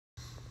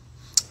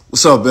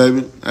What's up,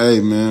 baby? Hey,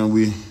 man,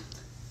 we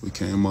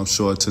came up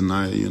short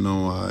tonight. You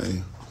know,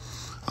 I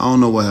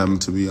don't know what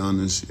happened, to be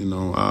honest. You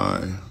know,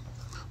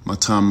 my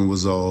timing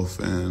was off,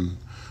 and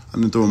I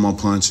didn't throw my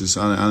punches.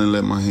 I didn't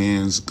let my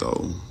hands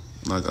go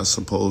like I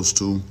supposed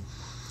to.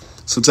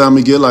 Sometimes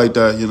it get like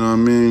that, you know what I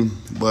mean?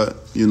 But,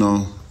 you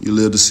know, you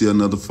live to see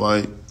another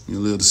fight. You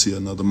live to see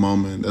another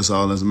moment. That's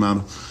all that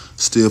matters.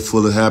 Still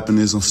full of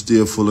happiness. I'm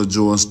still full of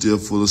joy. I'm still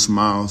full of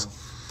smiles.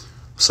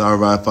 Sorry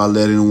if I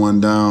let anyone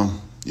down.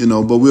 You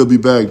know, but we'll be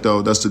back,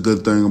 though. That's the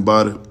good thing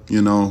about it,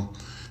 you know.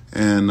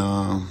 And,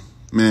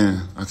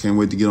 man, I can't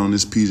wait to get on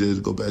this PJ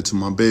to go back to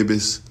my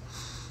babies.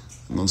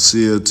 I'm going to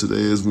see her. Today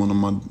is one of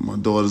my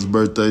daughter's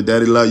birthday.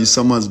 Daddy love you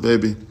so much,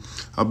 baby.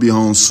 I'll be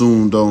home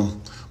soon, though.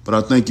 But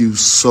I thank you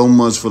so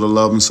much for the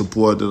love and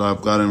support that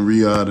I've got in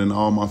Riyadh and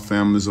all my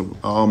families,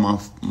 all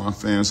my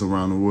fans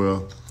around the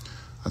world.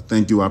 I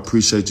thank you. I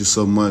appreciate you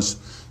so much.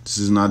 This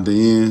is not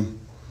the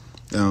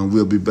end.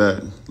 We'll be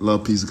back.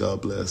 Love, peace,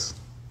 God bless.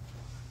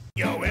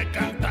 Yo voy a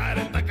cantar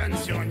esta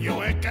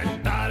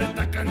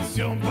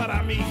canción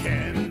para mi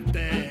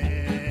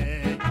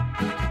gente,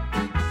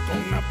 con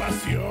una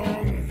pasión.